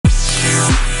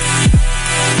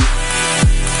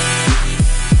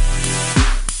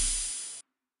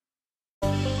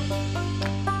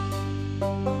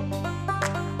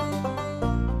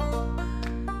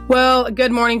Well,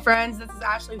 good morning, friends. This is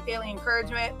Ashley with Daily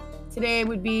Encouragement. Today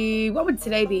would be, what would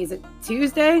today be? Is it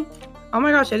Tuesday? Oh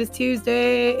my gosh, it is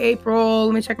Tuesday, April.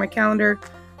 Let me check my calendar.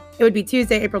 It would be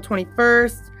Tuesday, April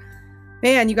 21st.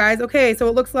 Man, you guys. Okay, so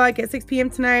it looks like at 6 p.m.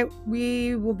 tonight,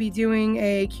 we will be doing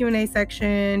a Q&A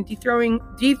section,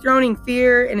 dethroning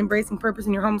fear and embracing purpose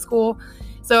in your homeschool.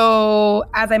 So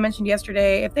as I mentioned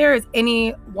yesterday, if there is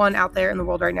anyone out there in the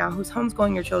world right now who's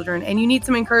homeschooling your children and you need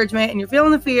some encouragement and you're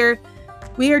feeling the fear,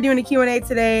 we are doing a Q&A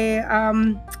today.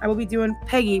 I will be doing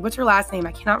Peggy. What's her last name?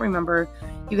 I cannot remember,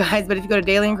 you guys. But if you go to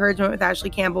Daily Encouragement with Ashley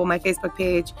Campbell, my Facebook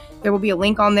page, there will be a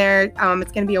link on there.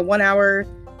 It's going to be a 1-hour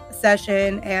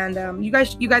session, and you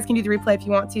guys can do the replay if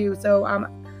you want to. So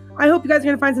I hope you guys are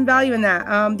going to find some value in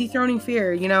that. Dethroning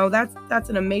fear. That's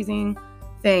an amazing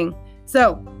thing.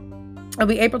 So it'll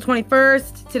be April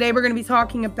 21st. Today we're going to be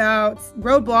talking about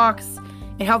roadblocks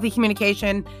and healthy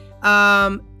communication.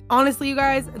 Honestly, you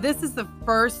guys, this is the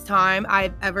first time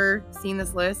I've ever seen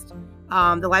this list.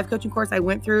 The life coaching course I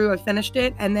went through, I finished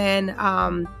it, and then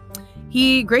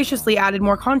he graciously added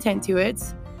more content to it.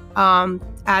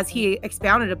 As he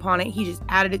expounded upon it, he just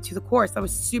added it to the course. That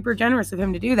was super generous of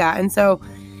him to do that. And so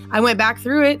I went back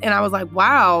through it, and I was like,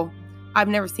 wow, I've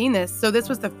never seen this. So this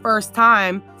was the first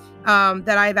time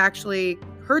that I've actually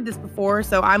heard this before.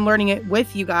 So I'm learning it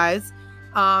with you guys.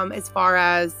 As far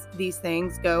as these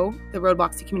things go, the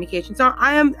roadblocks to communication. So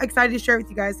I am excited to share it with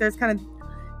you guys. There's kind of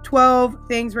 12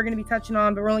 things we're going to be touching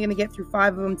on, but we're only going to get through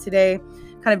 5 of them today,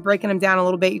 kind of breaking them down a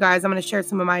little bit, you guys. I'm going to share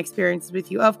some of my experiences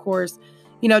with you, of course,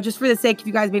 just for the sake of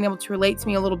you guys being able to relate to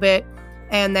me a little bit.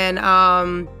 And then,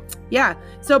 yeah.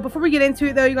 So before we get into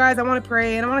it though, you guys, I want to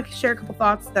pray and I want to share a couple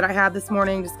thoughts that I had this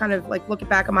morning, just kind of like looking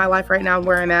back at my life right now and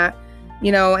where I'm at,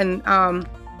 and,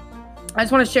 I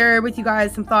just want to share with you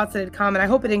guys some thoughts that had come, and I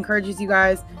hope it encourages you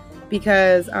guys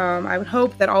because I would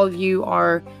hope that all of you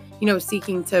are,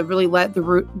 seeking to really let the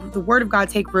word of God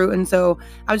take root. And so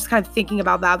I was just kind of thinking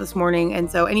about that this morning. And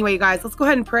so anyway, you guys, let's go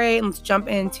ahead and pray and let's jump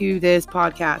into this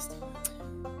podcast.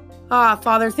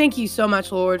 Father, thank you so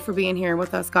much, Lord, for being here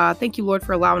with us, God. Thank you, Lord,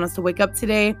 for allowing us to wake up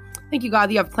today. Thank you, God,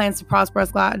 that you have plans to prosper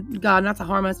us, God, not to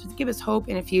harm us, but to give us hope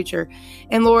in a future.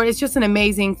 And Lord, it's just an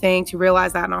amazing thing to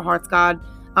realize that in our hearts, God.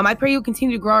 I pray you'll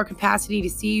continue to grow our capacity to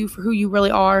see you for who you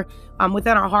really are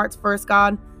within our hearts first,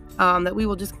 God, that we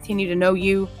will just continue to know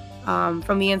you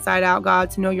from the inside out,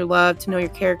 God, to know your love, to know your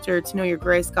character, to know your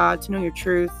grace, God, to know your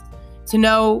truth, to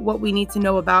know what we need to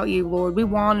know about you, Lord. We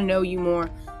want to know you more.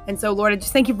 And so, Lord, I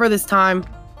just thank you for this time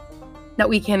that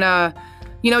we can,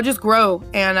 just grow.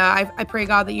 And I pray,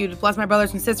 God, that you bless my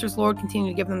brothers and sisters, Lord, continue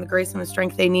to give them the grace and the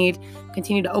strength they need,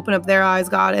 continue to open up their eyes,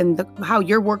 God, and how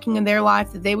you're working in their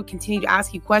life, that they would continue to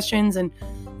ask you questions and,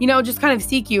 just kind of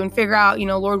seek you and figure out,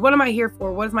 Lord, what am I here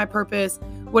for? What is my purpose?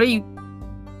 What are you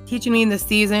teaching me in this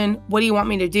season? What do you want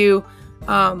me to do?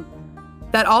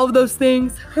 That all of those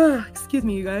things, excuse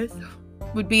me, you guys,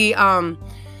 would be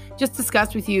just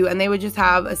discussed with you, and they would just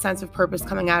have a sense of purpose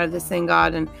coming out of this thing,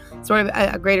 God, and sort of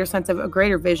a greater sense of a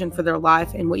greater vision for their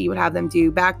life and what you would have them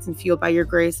do, backed and fueled by your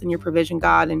grace and your provision,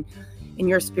 God, and in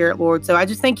your spirit, Lord. So I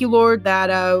just thank you, Lord, that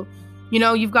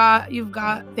you've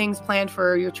got things planned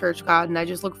for your church, God, and I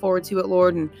just look forward to it,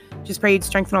 Lord, and just pray you'd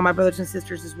strengthen all my brothers and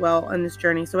sisters as well on this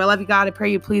journey. So I love you, God. I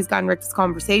pray you please, God, direct this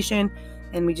conversation,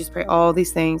 and we just pray all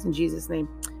these things in Jesus' name.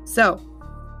 So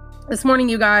this morning,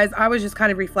 you guys, I was just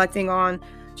kind of reflecting on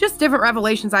just different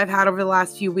revelations I've had over the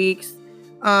last few weeks.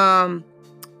 And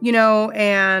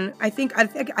I think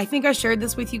I shared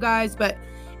this with you guys, but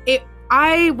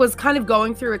I was kind of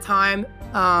going through a time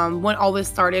when all this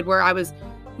started where I was,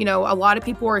 a lot of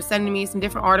people were sending me some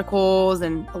different articles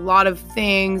and a lot of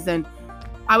things, and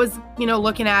I was,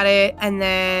 looking at it, and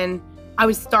then I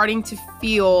was starting to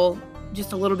feel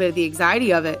just a little bit of the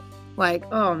anxiety of it. Like,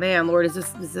 oh man, Lord, is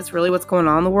this really what's going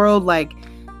on in the world? Like,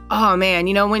 oh man,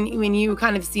 when you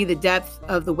kind of see the depth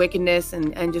of the wickedness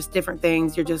and just different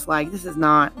things, you're just like, this is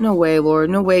no way, Lord,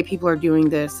 no way people are doing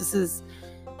this. This is,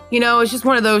 it's just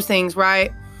one of those things,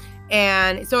 right?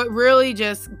 And so it really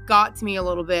just got to me a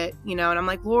little bit, and I'm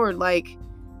like, Lord, like,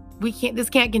 this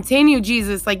can't continue,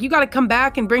 Jesus. Like, you got to come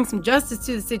back and bring some justice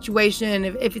to the situation.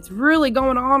 If it's really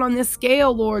going on this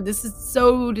scale, Lord, this is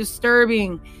so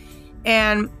disturbing.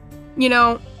 And,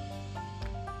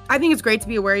 I think it's great to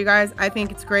be aware, you guys. I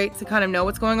think it's great to kind of know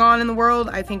what's going on in the world.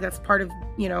 I think that's part of,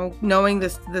 knowing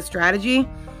the strategy.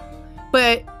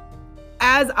 But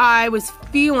as I was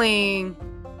feeling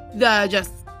the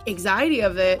just anxiety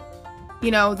of it,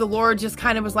 the Lord just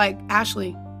kind of was like,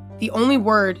 Ashley, the only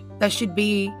word that should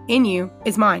be in you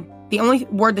is mine. The only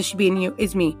word that should be in you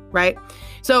is me, right?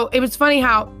 So it was funny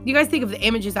how you guys think of the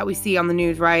images that we see on the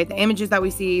news, right? The images that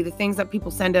we see, the things that people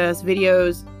send us,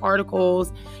 videos,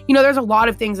 articles. There's a lot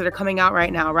of things that are coming out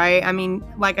right now, right? I mean,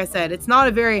 like I said, it's not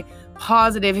a very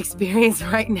positive experience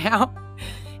right now.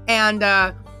 And,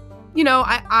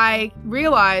 I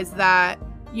realized that,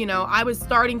 I was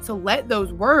starting to let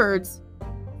those words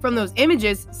from those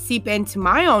images seep into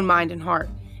my own mind and heart.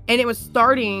 And it was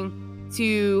starting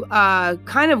to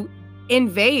kind of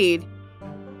invade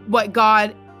what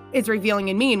God is revealing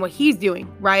in me and what he's doing,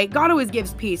 right? God always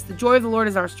gives peace. The joy of the Lord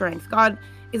is our strength. God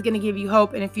is going to give you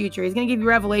hope in a future. He's going to give you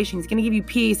revelation. He's going to give you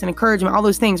peace and encouragement, all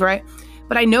those things, right?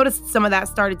 But I noticed some of that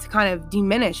started to kind of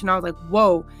diminish, and I was like,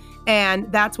 whoa.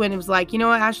 And that's when it was like, you know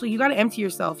what, Ashley, you got to empty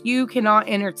yourself. You cannot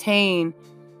entertain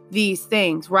these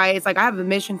things, right? It's like, I have a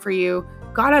mission for you.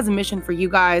 God has a mission for you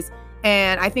guys.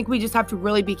 And I think we just have to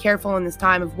really be careful in this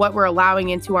time of what we're allowing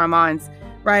into our minds,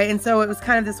 right? And so it was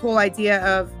kind of this whole idea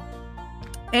of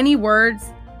any words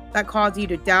that cause you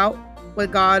to doubt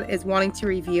what God is wanting to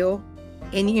reveal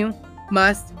in you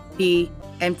must be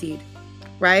emptied,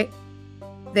 right?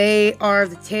 They are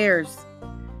the tares.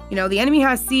 The enemy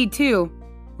has seed too,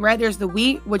 right? There's the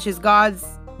wheat, which is God's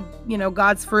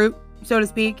fruit, so to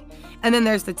speak. And then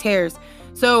there's the tares.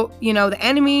 So, the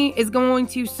enemy is going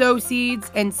to sow seeds,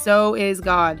 and so is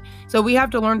God. So we have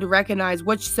to learn to recognize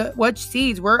which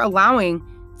seeds we're allowing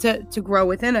to grow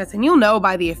within us. And you'll know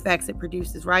by the effects it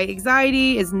produces, right?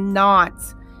 Anxiety is not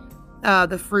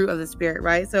the fruit of the spirit,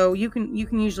 right? So you can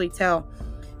usually tell.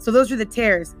 So those are the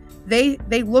tares. They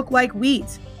look like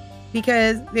wheat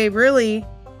because the reality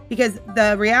is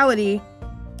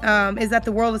that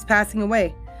the world is passing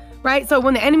away, right? So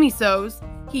when the enemy sows,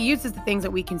 he uses the things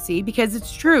that we can see because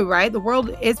it's true, right? The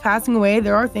world is passing away.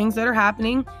 There are things that are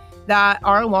happening that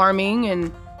are alarming,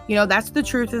 and that's the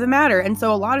truth of the matter. And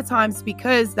so a lot of times,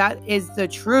 because that is the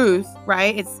truth,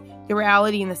 right? It's the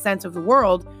reality in the sense of the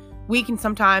world. We can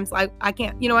sometimes, like, I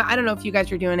can't, I don't know if you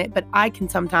guys are doing it, but I can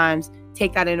sometimes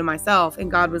take that into myself. And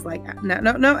God was like,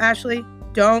 no, Ashley,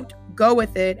 don't go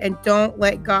with it, and don't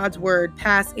let God's word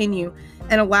pass in you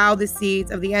and allow the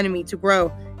seeds of the enemy to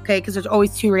grow. Okay, because there's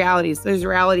always two realities. There's the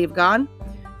reality of God,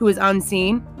 who is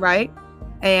unseen, right?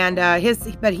 And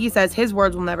but he says his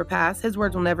words will never pass. His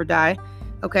words will never die.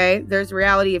 Okay, there's the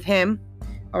reality of him.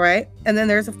 All right, and then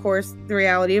there's, of course, the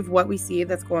reality of what we see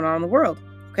that's going on in the world.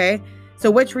 Okay, so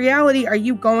which reality are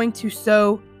you going to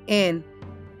sow in?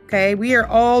 Okay, we are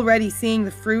already seeing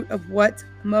the fruit of what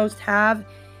most have,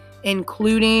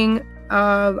 including,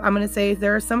 I'm going to say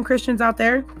there are some Christians out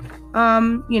there,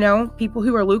 people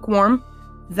who are lukewarm,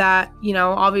 that,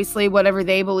 obviously whatever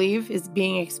they believe is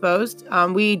being exposed.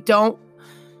 We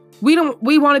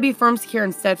want to be firm, secure,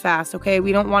 and steadfast. Okay.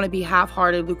 We don't want to be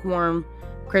half-hearted, lukewarm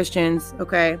Christians.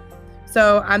 Okay.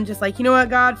 So I'm just like, you know what,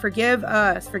 God, forgive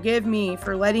us, forgive me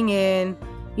for letting in,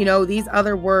 these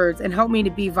other words, and help me to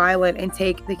be violent and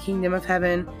take the kingdom of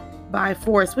heaven by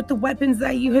force with the weapons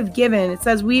that you have given. It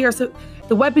says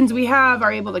the weapons we have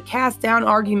are able to cast down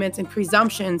arguments and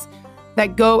presumptions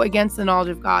that go against the knowledge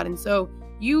of God. And so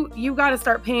you got to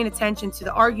start paying attention to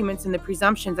the arguments and the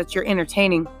presumptions that you're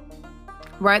entertaining,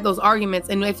 right? Those arguments.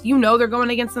 And if they're going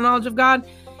against the knowledge of God,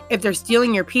 if they're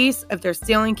stealing your peace, if they're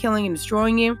stealing, killing, and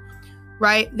destroying you,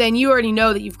 right? Then you already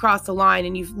know that you've crossed the line,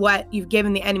 and you've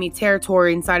given the enemy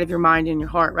territory inside of your mind and your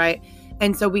heart, right?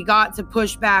 And so we got to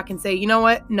push back and say, you know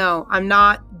what? No, I'm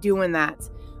not doing that,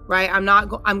 right? I'm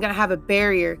going to have a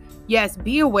barrier. Yes,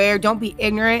 be aware, don't be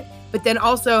ignorant, but then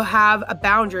also have a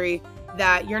boundary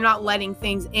that you're not letting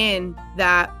things in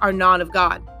that are not of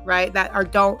God, right? That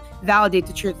don't validate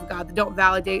the truth of God, that don't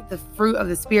validate the fruit of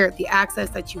the Spirit, the access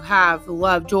that you have, the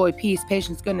love, joy, peace,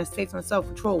 patience, goodness, faithfulness,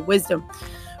 self-control, wisdom,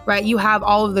 right? You have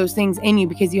all of those things in you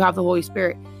because you have the Holy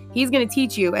Spirit. He's going to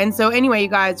teach you. And so anyway, you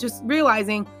guys, just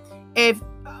realizing if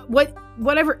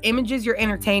whatever images you're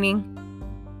entertaining,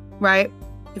 right?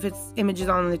 If it's images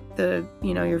on the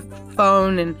your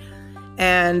phone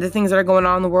and the things that are going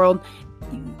on in the world,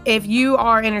 if you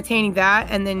are entertaining that,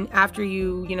 and then after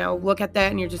you look at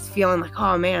that and you're just feeling like,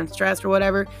 oh man, stressed or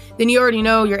whatever, then you already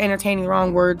know you're entertaining the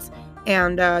wrong words.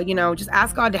 And, just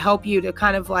ask God to help you to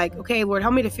kind of like, okay, Lord,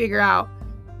 help me to figure out,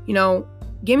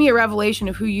 give me a revelation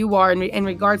of who you are in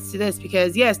regards to this,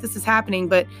 because yes, this is happening,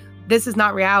 but this is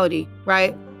not reality,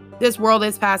 right? This world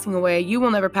is passing away. You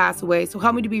will never pass away. So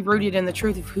help me to be rooted in the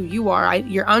truth of who you are.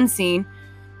 You're unseen,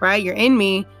 right? You're in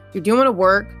me. You're doing a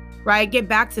work, right? Get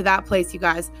back to that place, you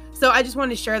guys. So I just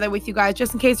wanted to share that with you guys,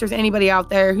 just in case there's anybody out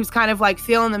there who's kind of like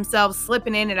feeling themselves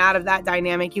slipping in and out of that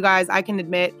dynamic. You guys, I can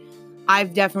admit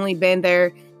I've definitely been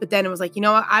there, but then it was like, you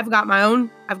know what? I've got my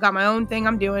own thing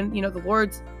I'm doing. The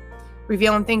Lord's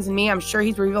revealing things in me. I'm sure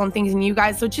he's revealing things in you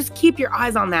guys. So just keep your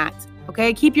eyes on that.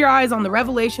 Okay. Keep your eyes on the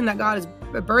revelation that God is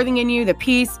birthing in you, the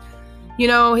peace,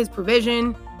 his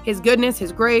provision, his goodness,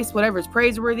 his grace, whatever is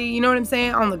praiseworthy. You know what I'm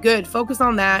saying? On the good, focus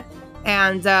on that.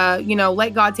 And,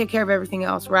 let God take care of everything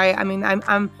else. Right. I mean,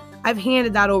 I've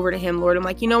handed that over to him, Lord. I'm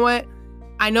like, you know what?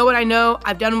 I know what I know.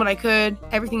 I've done what I could.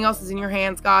 Everything else is in your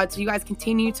hands, God. So you guys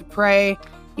continue to pray,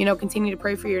 continue to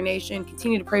pray for your nation,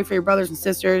 continue to pray for your brothers and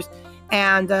sisters,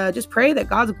 and just pray that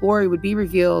God's glory would be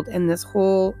revealed in this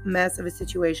whole mess of a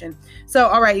situation. So,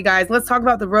 all right, you guys, let's talk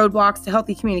about the roadblocks to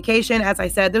healthy communication. As I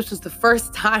said, this was the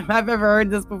first time I've ever heard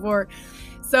this before.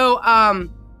 So,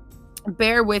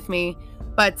 bear with me.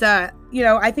 But,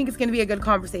 I think it's going to be a good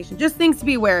conversation. Just things to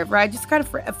be aware of, right? Just kind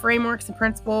of frameworks and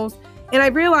principles. And I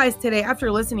realized today,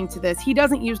 after listening to this, he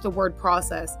doesn't use the word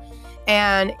process.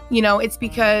 And, it's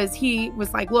because he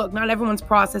was like, look, not everyone's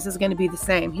process is going to be the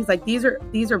same. He's like, these are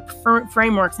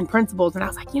frameworks and principles. And I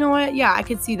was like, you know what? Yeah, I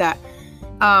could see that.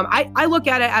 I look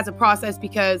at it as a process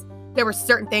because there were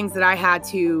certain things that I had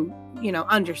to,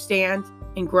 understand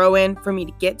and grow in for me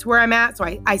to get to where I'm at. So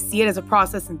I see it as a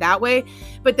process in that way.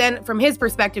 But then from his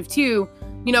perspective too,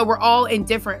 we're all in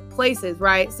different places,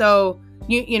 right? So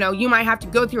you might have to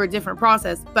go through a different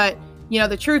process, but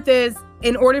the truth is,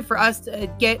 in order for us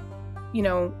to get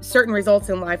certain results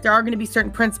in life, there are going to be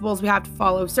certain principles we have to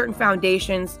follow, certain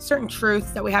foundations, certain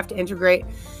truths that we have to integrate,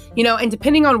 and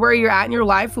depending on where you're at in your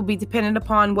life will be dependent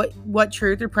upon what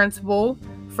truth or principle,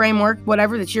 framework,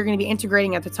 whatever that you're going to be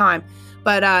integrating at the time.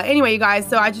 But anyway, you guys,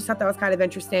 so I just thought that was kind of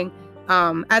interesting.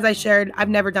 As I shared, I've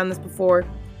never done this before,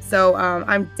 so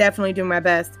I'm definitely doing my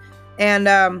best. And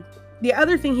the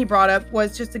other thing he brought up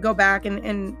was just to go back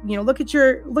and look at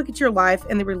your life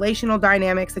and the relational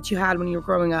dynamics that you had when you were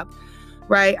growing up,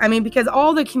 right? I mean, because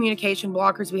all the communication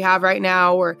blockers we have right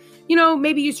now, or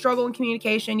maybe you struggle in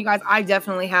communication, you guys, I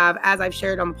definitely have. As I've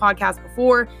shared on the podcast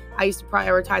before, I used to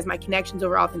prioritize my connections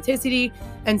over authenticity,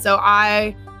 and so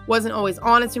I wasn't always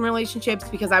honest in relationships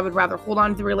because I would rather hold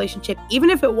on to the relationship, even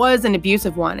if it was an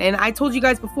abusive one. And I told you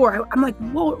guys before, I'm like,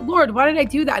 Lord, why did I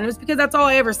do that? And it was because that's all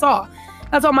I ever saw.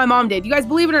 That's all my mom did. You guys,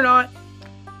 believe it or not,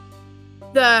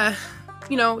 the,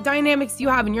 dynamics you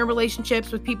have in your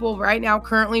relationships with people right now,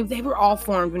 currently, they were all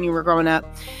formed when you were growing up.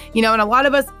 And a lot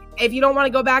of us, if you don't want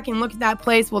to go back and look at that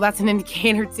place, well, that's an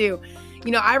indicator too.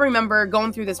 I remember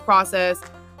going through this process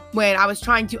when I was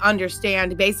trying to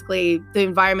understand basically the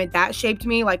environment that shaped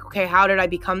me. Like, okay, how did I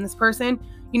become this person?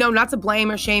 Not to blame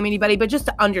or shame anybody, but just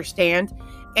to understand.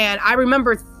 And I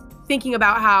remember thinking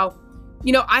about how,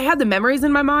 I had the memories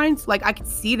in my mind, like I could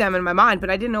see them in my mind, but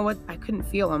I couldn't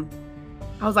feel them.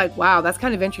 I was like, wow, that's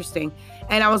kind of interesting.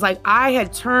 And I was like, I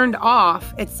had turned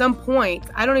off at some point.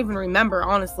 I don't even remember,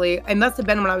 honestly. It must have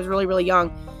been when I was really, really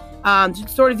young.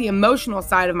 Just sort of the emotional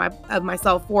side of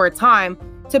myself for a time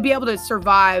to be able to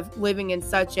survive living in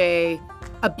such a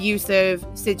abusive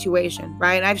situation,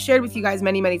 right? And I've shared with you guys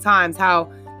many, many times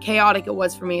how chaotic it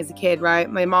was for me as a kid, right?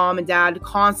 My mom and dad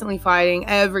constantly fighting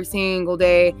every single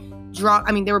day. Drunk.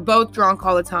 I mean, they were both drunk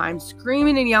all the time,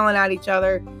 screaming and yelling at each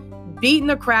other, beating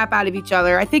the crap out of each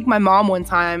other. I think my mom one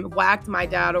time whacked my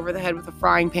dad over the head with a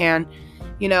frying pan,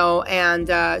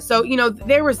 and so,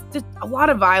 there was just a lot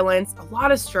of violence, a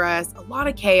lot of stress, a lot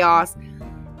of chaos.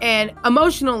 And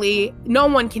emotionally, no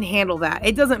one can handle that.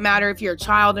 It doesn't matter if you're a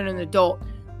child and an adult.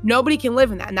 Nobody can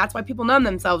live in that. And that's why people numb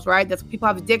themselves, right? That's why people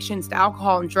have addictions to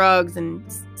alcohol and drugs and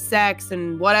sex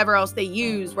and whatever else they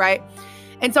use, right?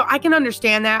 And so I can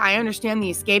understand that. I understand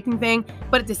the escaping thing.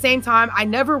 But at the same time, I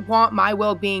never want my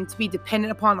well-being to be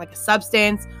dependent upon like a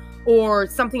substance or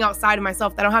something outside of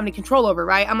myself that I don't have any control over,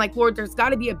 right? I'm like, Lord, there's got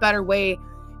to be a better way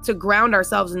to ground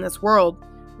ourselves in this world,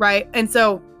 right? And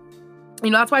so,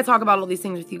 that's why I talk about all these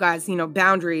things with you guys,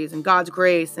 boundaries and God's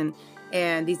grace and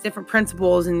these different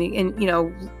principles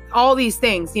and all these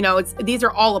things, these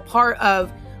are all a part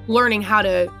of learning how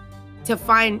to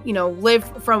find,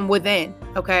 live from within.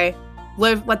 Okay.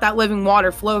 Let that living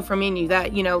water flow from in you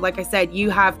that, like I said,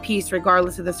 you have peace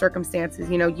regardless of the circumstances,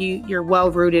 you're well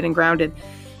rooted and grounded.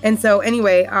 And so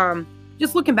anyway,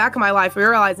 just looking back at my life,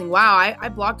 realizing, wow, I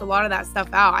blocked a lot of that stuff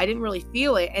out. I didn't really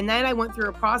feel it. And then I went through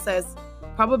a process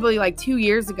probably like 2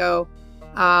 years ago,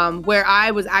 where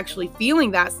I was actually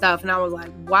feeling that stuff. And I was like,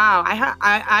 wow,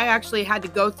 I actually had to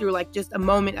go through like just a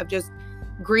moment of just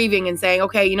grieving and saying,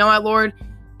 okay, you know what, Lord,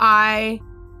 I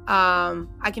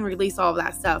can release all of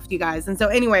that stuff, you guys. And so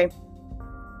anyway,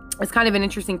 it's kind of an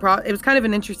interesting it was kind of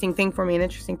an interesting thing for me, an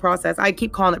interesting process. I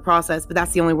keep calling it process, but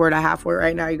that's the only word I have for it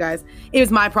right now, you guys. It was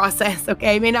my process.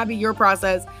 Okay. It may not be your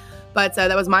process, but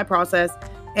that was my process.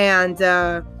 And,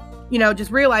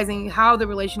 just realizing how the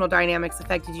relational dynamics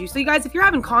affected you. So you guys, if you're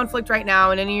having conflict right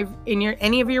now in any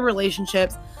of your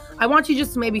relationships, I want you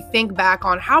just to maybe think back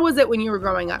on how was it when you were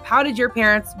growing up? How did your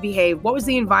parents behave? What was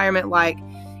the environment like?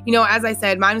 As I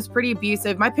said, mine was pretty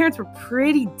abusive. My parents were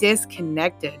pretty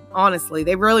disconnected, honestly.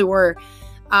 They really were.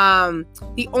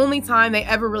 The only time they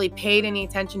ever really paid any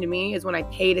attention to me is when I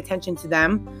paid attention to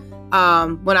them.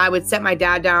 When I would set my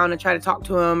dad down and try to talk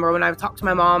to him, or when I would talk to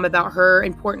my mom about her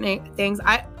important things.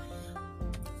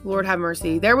 Lord have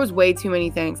mercy. There was way too many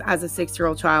things as a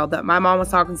 6-year-old child that my mom was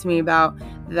talking to me about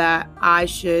that I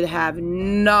should have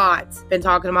not been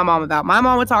talking to my mom about. My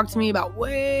mom would talk to me about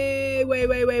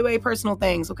way personal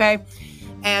things, okay?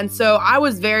 And so I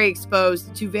was very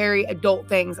exposed to very adult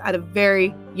things at a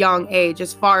very young age,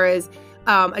 as far as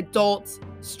adult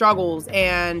struggles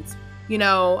and,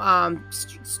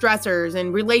 stressors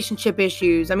and relationship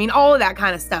issues. I mean, all of that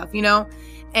kind of stuff,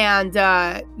 And,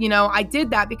 I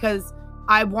did that because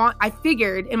I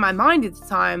figured in my mind at the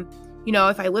time,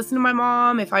 if I listened to my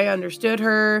mom, if I understood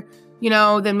her,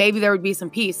 then maybe there would be some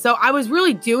peace. So I was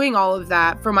really doing all of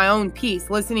that for my own peace,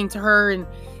 listening to her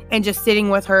and just sitting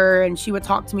with her, and she would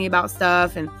talk to me about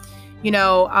stuff. And,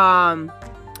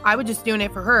 I was just doing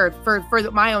it for her,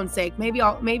 for my own sake.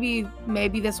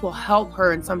 Maybe this will help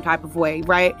her in some type of way.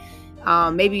 Right.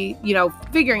 Maybe,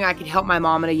 figuring I could help my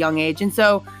mom at a young age. And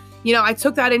so, I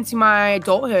took that into my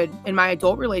adulthood and my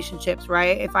adult relationships,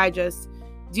 right? If I just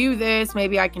do this,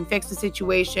 maybe I can fix the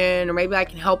situation, or maybe I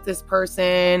can help this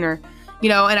person, or,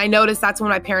 and I noticed that's when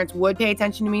my parents would pay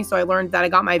attention to me. So I learned that I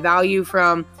got my value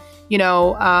from,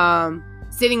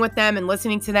 sitting with them and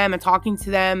listening to them and talking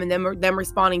to them, and then them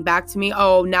responding back to me.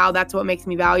 Oh, now that's what makes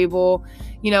me valuable,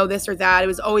 this or that. It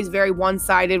was always very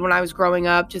one-sided when I was growing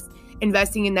up, just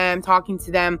investing in them, talking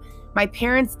to them. My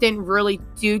parents didn't really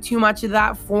do too much of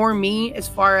that for me as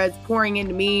far as pouring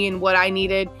into me and what I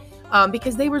needed,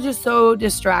 because they were just so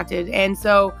distracted. And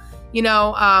so,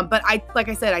 but like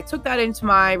I said, I took that into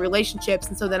my relationships.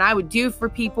 And so then I would do for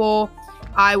people.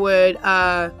 I would,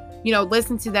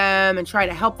 listen to them and try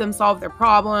to help them solve their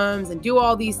problems and do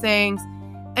all these things.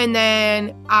 And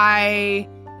then my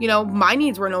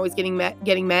needs weren't always getting met.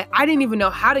 I didn't even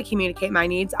know how to communicate my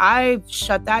needs. I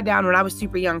shut that down when I was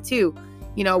super young too.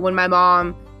 When my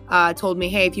mom told me,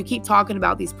 hey, if you keep talking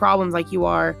about these problems like you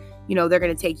are, they're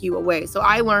going to take you away. So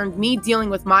I learned me dealing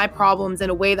with my problems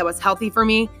in a way that was healthy for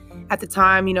me at the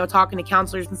time, talking to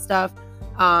counselors and stuff,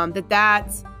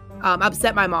 that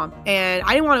upset my mom. And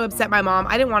I didn't want to upset my mom.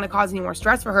 I didn't want to cause any more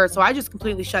stress for her. So I just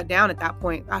completely shut down at that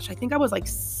point. Gosh, I think I was like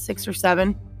 6 or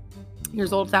 7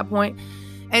 years old at that point.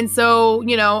 And so,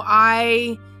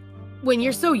 when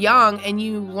you're so young and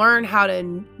you learn how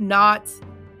to not,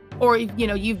 or,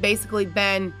 you've basically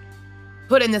been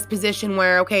put in this position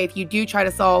where, okay, if you do try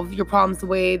to solve your problems the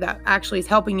way that actually is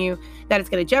helping you, that it's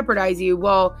going to jeopardize you.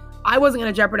 Well, I wasn't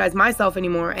going to jeopardize myself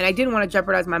anymore, and I didn't want to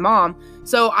jeopardize my mom.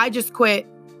 So I just quit,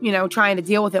 trying to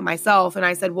deal with it myself. And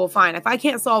I said, well, fine, if I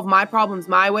can't solve my problems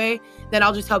my way, then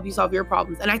I'll just help you solve your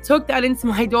problems. And I took that into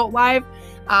my adult life.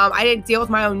 I didn't deal with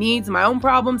my own needs and my own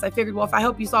problems. I figured, well, if I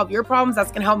help you solve your problems,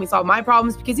 that's going to help me solve my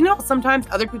problems. Because, sometimes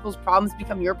other people's problems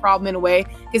become your problem in a way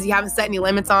because you haven't set any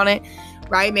limits on it,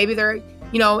 right? Maybe they're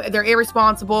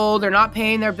irresponsible. They're not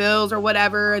paying their bills or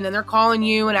whatever. And then they're calling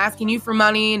you and asking you for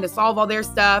money and to solve all their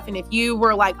stuff. And if you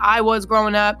were like I was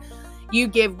growing up, you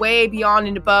give way beyond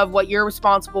and above what you're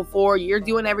responsible for. You're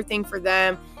doing everything for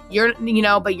them.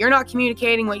 But you're not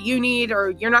communicating what you need,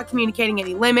 or you're not communicating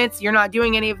any limits. You're not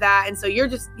doing any of that. And so you're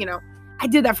just, I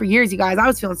did that for years, you guys. I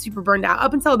was feeling super burned out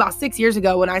up until about 6 years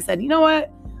ago when I said, you know what,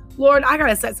 Lord, I got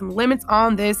to set some limits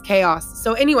on this chaos.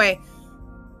 So anyway,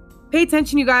 pay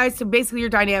attention, you guys, to basically your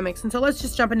dynamics. And so let's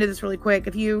just jump into this really quick.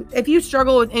 If you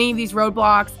struggle with any of these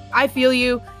roadblocks, I feel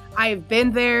you. I have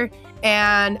been there.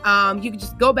 And you can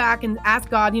just go back and ask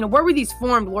God, where were these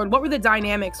formed, Lord? What were the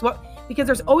dynamics? Because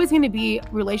there's always going to be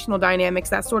relational dynamics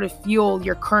that sort of fuel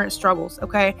your current struggles,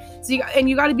 okay? So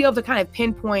you got to be able to kind of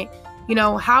pinpoint,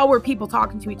 how were people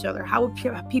talking to each other? How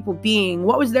were people being?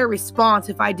 What was their response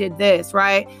if I did this,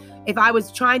 right? If I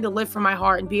was trying to live from my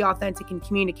heart and be authentic and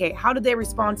communicate, how did they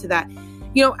respond to that?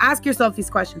 Ask yourself these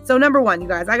questions. So number 1, you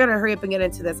guys, I got to hurry up and get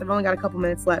into this. I've only got a couple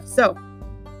minutes left. So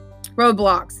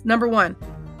roadblocks. Number 1,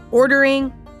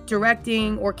 ordering,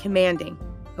 directing, or commanding.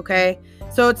 Okay.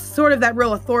 So it's sort of that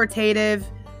real authoritative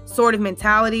sort of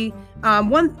mentality.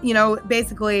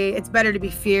 Basically it's better to be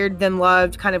feared than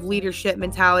loved kind of leadership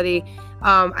mentality.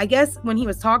 I guess when he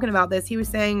was talking about this, he was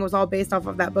saying it was all based off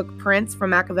of that book, Prince,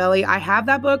 from Machiavelli. I have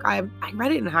that book. I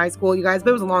read it in high school, you guys, but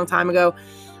it was a long time ago.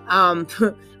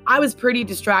 I was pretty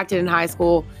distracted in high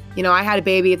school. I had a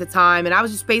baby at the time, and I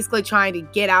was just basically trying to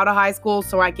get out of high school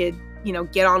so I could,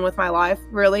 get on with my life,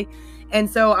 really. And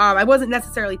so I wasn't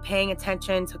necessarily paying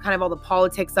attention to kind of all the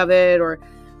politics of it or,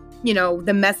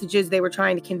 the messages they were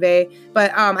trying to convey.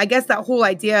 But I guess that whole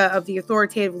idea of the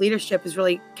authoritative leadership is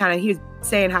really kind of, he was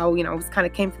saying how, it was kind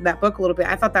of came from that book a little bit.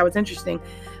 I thought that was interesting.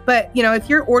 But, if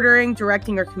you're ordering,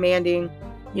 directing, or commanding,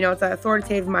 it's an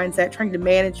authoritative mindset, trying to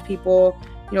manage people,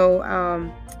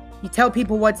 you tell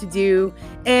people what to do.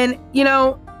 And,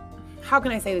 how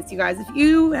can I say this to you guys? If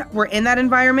you were in that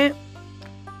environment,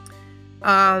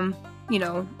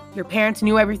 your parents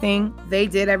knew everything. They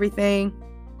did everything.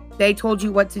 They told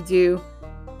you what to do.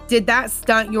 Did that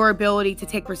stunt your ability to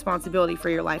take responsibility for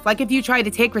your life? Like if you tried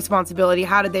to take responsibility,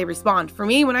 how did they respond? For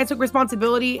me, when I took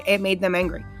responsibility, it made them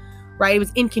angry, right? It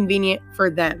was inconvenient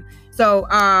for them. So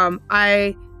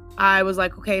I was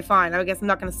like, okay, fine. I guess I'm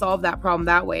not going to solve that problem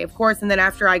that way, of course. And then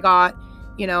after I got,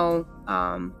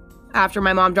 after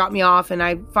my mom dropped me off and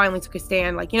I finally took a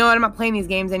stand, like, I'm not playing these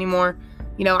games anymore.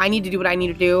 I need to do what I need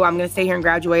to do. I'm going to stay here and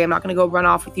graduate. I'm not going to go run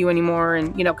off with you anymore.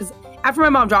 And, because after my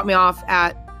mom dropped me off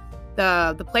at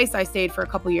the place I stayed for a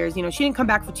couple years, she didn't come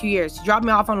back for 2 years. She dropped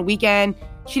me off on a weekend.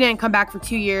 She didn't come back for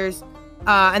 2 years.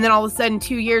 And then all of a sudden,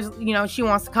 2 years, she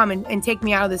wants to come and take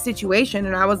me out of the situation.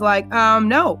 And I was like,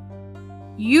 no,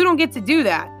 you don't get to do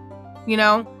that.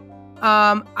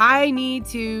 I need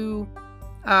to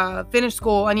finish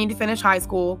school. I need to finish high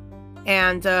school.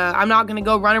 And I'm not going to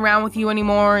go run around with you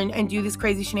anymore and do this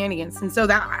crazy shenanigans. And so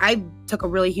that I took a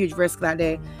really huge risk that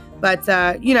day. But,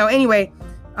 anyway,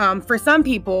 for some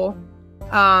people,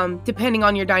 depending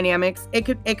on your dynamics, it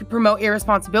could promote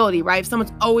irresponsibility, right? If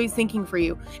someone's always thinking for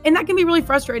you. And that can be really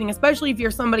frustrating, especially if you're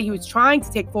somebody who is trying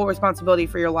to take full responsibility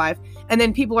for your life. And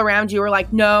then people around you are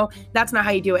like, no, that's not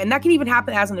how you do it. And that can even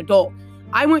happen as an adult.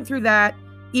 I went through that.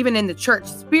 Even in the church,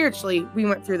 spiritually, we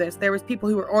went through this. There was people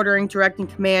who were ordering, directing,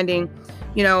 commanding,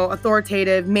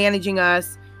 authoritative, managing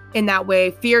us in that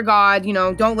way. Fear God,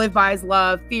 don't live by his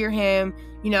love, fear him.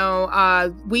 We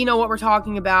know what we're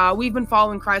talking about. We've been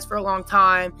following Christ for a long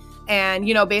time. And,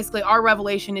 basically our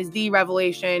revelation is the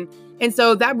revelation. And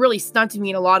so that really stunted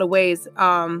me in a lot of ways,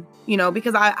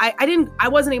 because I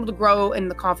wasn't able to grow in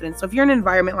the confidence. So if you're in an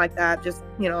environment like that,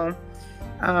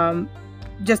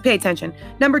 just pay attention.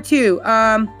 Number 2,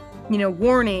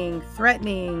 warning,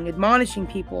 threatening, admonishing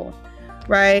people,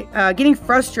 right? Getting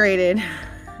frustrated.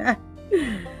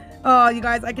 Oh, you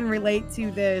guys, I can relate to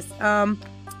this.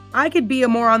 I could be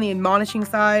more on the admonishing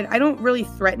side. I don't really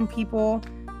threaten people.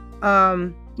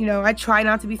 I try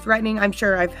not to be threatening. I'm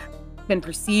sure I've been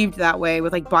perceived that way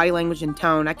with like body language and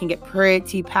tone. I can get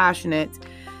pretty passionate,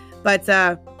 but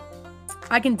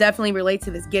I can definitely relate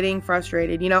to this getting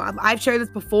frustrated. I've shared this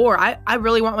before. I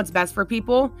really want what's best for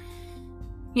people,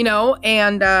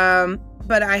 and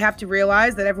but I have to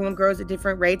realize that everyone grows at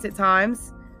different rates at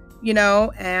times,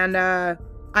 and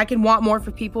I can want more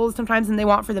for people sometimes than they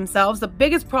want for themselves. The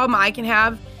biggest problem I can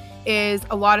have is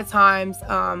a lot of times,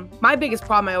 my biggest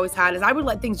problem I always had is I would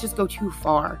let things just go too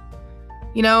far.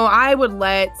 I would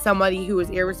let somebody who is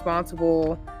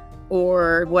irresponsible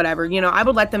or whatever, I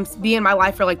would let them be in my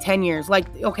life for like 10 years. Like,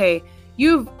 okay,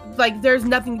 there's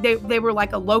nothing, they were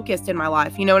like a locust in my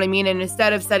life, you know what I mean? And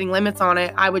instead of setting limits on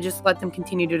it, I would just let them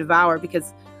continue to devour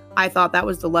because I thought that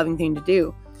was the loving thing to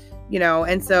do,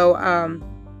 And so,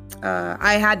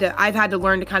 I've had to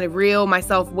learn to kind of reel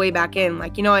myself way back in,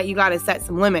 like, you know what, you got to set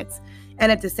some limits.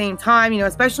 And at the same time,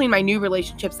 especially in my new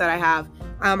relationships that I have,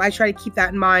 I try to keep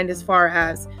that in mind as far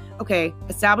as, okay,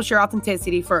 establish your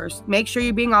authenticity first. Make sure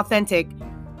you're being authentic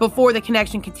before the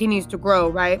connection continues to grow,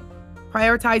 right?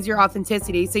 Prioritize your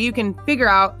authenticity so you can figure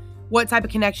out what type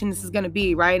of connection this is going to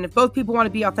be, right? And if both people want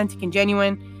to be authentic and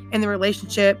genuine in the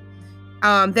relationship,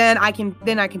 then I can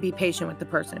be patient with the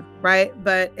person, right?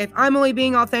 But if I'm only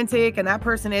being authentic and that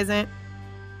person isn't,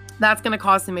 that's going to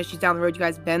cause some issues down the road. You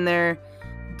guys been there,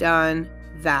 done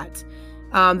that.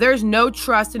 There's no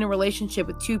trust in a relationship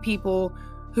with two people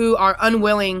who are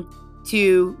unwilling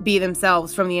to be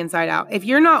themselves from the inside out. If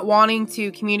you're not wanting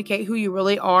to communicate who you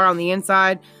really are on the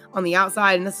inside, on the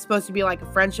outside, and this is supposed to be like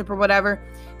a friendship or whatever,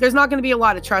 there's not going to be a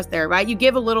lot of trust there, right? You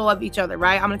give a little of each other,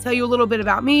 right? I'm going to tell you a little bit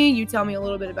about me, you tell me a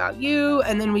little bit about you,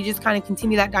 and then we just kind of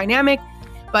continue that dynamic.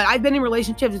 But I've been in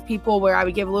relationships with people where I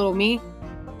would give a little me,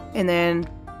 and then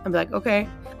I'd be like, okay,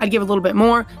 I'd give a little bit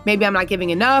more. Maybe I'm not giving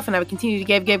enough, and I would continue to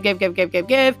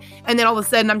give. And then all of a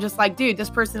sudden I'm just like, dude, this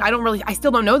person, I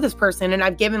still don't know this person. And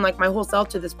I've given like my whole self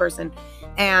to this person.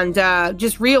 And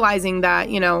just realizing that,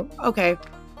 okay,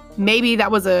 maybe that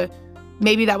was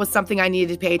something I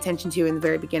needed to pay attention to in the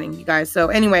very beginning, you guys. So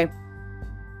anyway,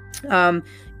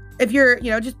 if you're,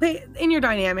 just pay in your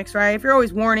dynamics, right? If you're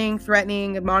always warning,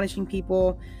 threatening, admonishing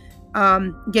people,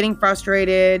 getting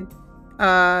frustrated,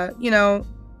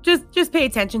 just pay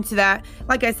attention to that.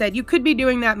 Like I said, you could be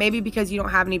doing that maybe because you don't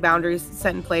have any boundaries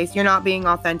set in place. You're not being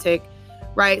authentic,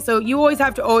 right? So you always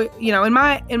have to,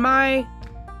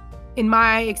 in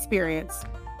my experience,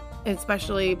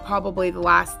 especially probably the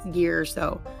last year or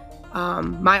so,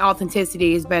 my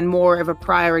authenticity has been more of a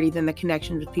priority than the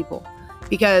connection with people.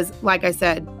 Because, like I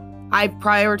said, I've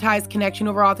prioritized connection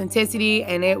over authenticity,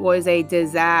 and it was a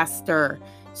disaster.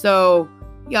 So,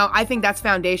 I think that's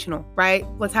foundational, right?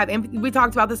 Let's have empathy. We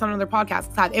talked about this on another podcast.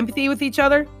 Let's have empathy with each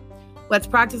other. Let's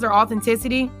practice our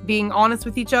authenticity, being honest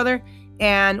with each other.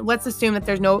 And let's assume that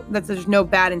there's no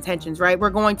bad intentions, right?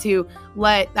 We're going to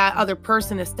let that other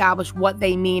person establish what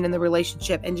they mean in the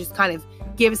relationship and just kind of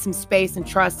give some space and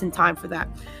trust and time for that.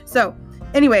 So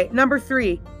anyway, number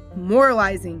 3,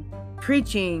 moralizing,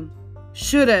 preaching,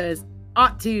 shouldas,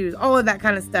 ought tos, all of that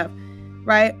kind of stuff,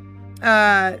 right?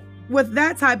 With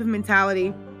that type of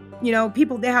mentality,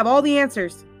 people, they have all the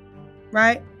answers,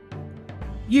 right?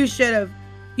 You should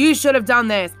have done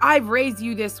this. I've raised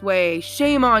you this way.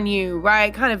 Shame on you,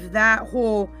 right? Kind of that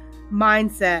whole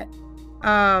mindset.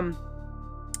 And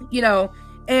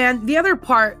the other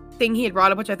thing he had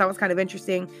brought up, which I thought was kind of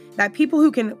interesting, that people who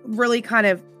can really kind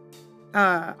of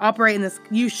operate in this,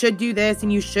 you should do this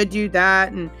and you should do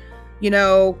that, and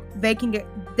they can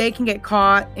get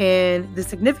caught in the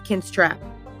significance trap,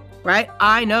 right?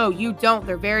 I know you don't.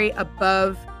 They're very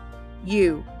above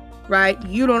you, right?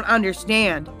 You don't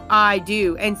understand. I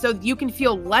do. And so you can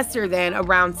feel lesser than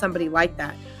around somebody like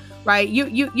that, right?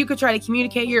 You could try to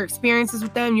communicate your experiences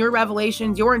with them, your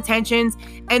revelations, your intentions,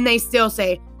 and they still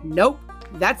say, nope,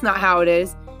 that's not how it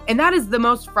is. And that is the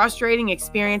most frustrating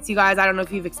experience, you guys. I don't know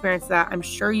if you've experienced that. I'm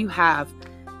sure you have.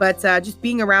 But just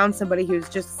being around somebody who's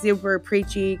just super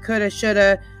preachy, coulda,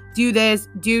 shoulda, do this,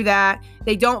 do that.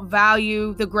 They don't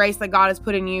value the grace that God has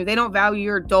put in you. They don't value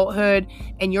your adulthood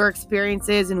and your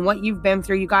experiences and what you've been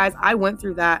through. You guys, I went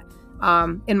through that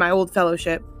in my old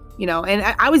fellowship, and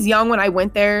I was young when I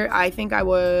went there. I think I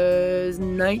was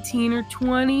 19 or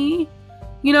 20,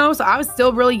 so I was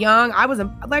still really young.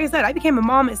 Like I said, I became a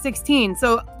mom at 16.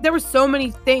 So there were so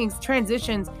many things,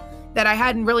 transitions that I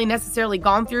hadn't really necessarily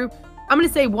gone through. I'm going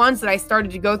to say ones that I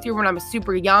started to go through when I was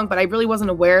super young, but I really wasn't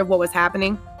aware of what was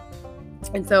happening.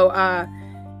 And so,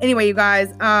 anyway, you guys,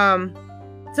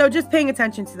 so just paying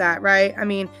attention to that, right? I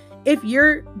mean, if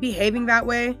you're behaving that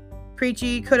way,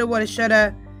 preachy, coulda, woulda,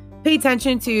 shoulda, pay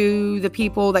attention to the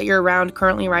people that you're around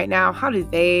currently right now. How do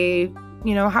they,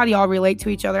 how do y'all relate to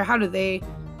each other? How do they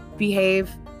behave?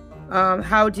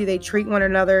 How do they treat one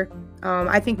another?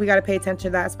 I think we got to pay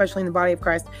attention to that, especially in the body of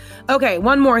Christ. Okay,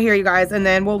 one more here, you guys, and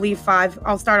then we'll leave 5.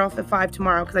 I'll start off at 5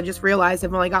 tomorrow because I just realized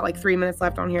I've only got like 3 minutes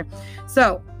left on here.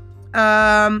 So,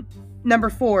 number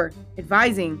 4,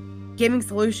 advising, giving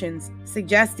solutions,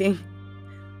 suggesting.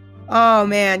 Oh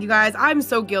man, you guys, I'm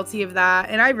so guilty of that.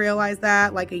 And I realized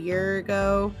that like a year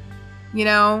ago, maybe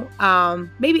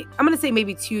I'm going to say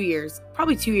maybe 2 years,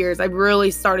 probably 2 years. I really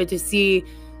started to see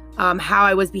how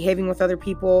I was behaving with other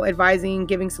people, advising,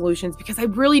 giving solutions, because I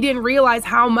really didn't realize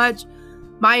how much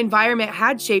my environment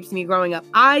had shaped me growing up.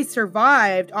 I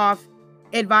survived off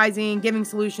advising, giving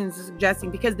solutions, and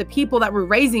suggesting because the people that were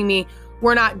raising me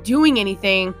were not doing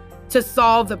anything to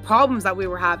solve the problems that we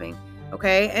were having.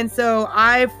 Okay. And so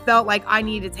I felt like I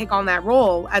needed to take on that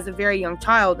role as a very young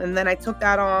child. And then I took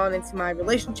that on into my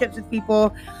relationships with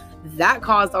people. That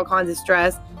caused all kinds of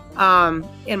stress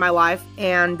in my life.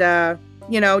 And,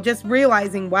 just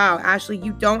realizing, wow, Ashley,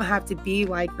 you don't have to be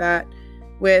like that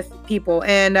with people.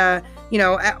 And,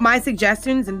 my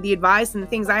suggestions and the advice and the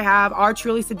things I have are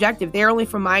truly subjective. They're only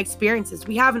from my experiences.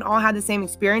 We haven't all had the same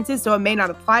experiences, so it may not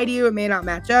apply to you. It may not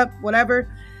match up,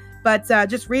 whatever. But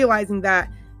just realizing that,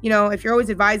 if you're always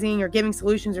advising or giving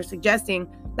solutions or suggesting,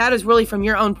 that is really from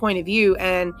your own point of view.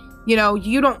 And,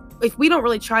 if we don't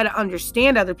really try to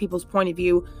understand other people's point of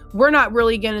view, we're not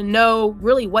really going to know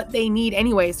really what they need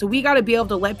anyway. So we got to be able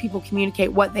to let people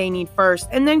communicate what they need first.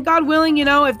 And then God willing,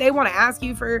 if they want to ask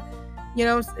you for,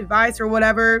 advice or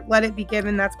whatever, let it be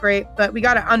given. That's great. But we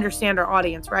got to understand our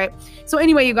audience, right? So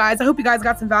anyway, you guys, I hope you guys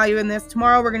got some value in this.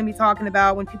 Tomorrow, we're going to be talking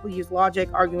about when people use logic,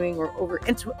 arguing, or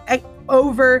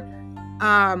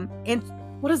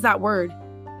what is that word?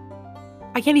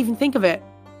 I can't even think of it.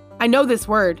 I know this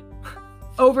word.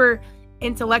 Over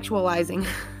intellectualizing.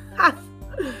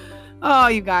 Oh,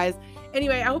 you guys.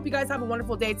 Anyway, I hope you guys have a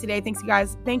wonderful day today. Thank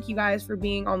you guys for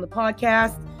being on the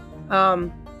podcast.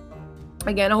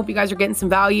 Again, I hope you guys are getting some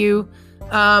value.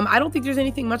 I don't think there's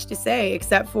anything much to say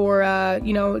except for,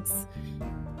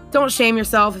 don't shame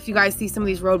yourself if you guys see some of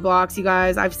these roadblocks. You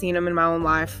guys, I've seen them in my own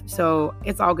life, so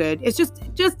it's all good. It's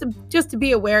just to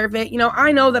be aware of it. You know,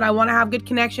 I know that I want to have good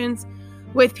connections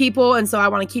with people, and so I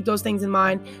want to keep those things in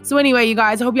mind. So anyway, you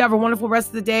guys, I hope you have a wonderful rest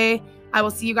of the day. I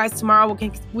will see you guys tomorrow.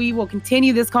 We will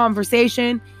continue this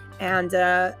conversation, and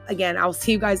again, I will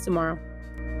see you guys tomorrow.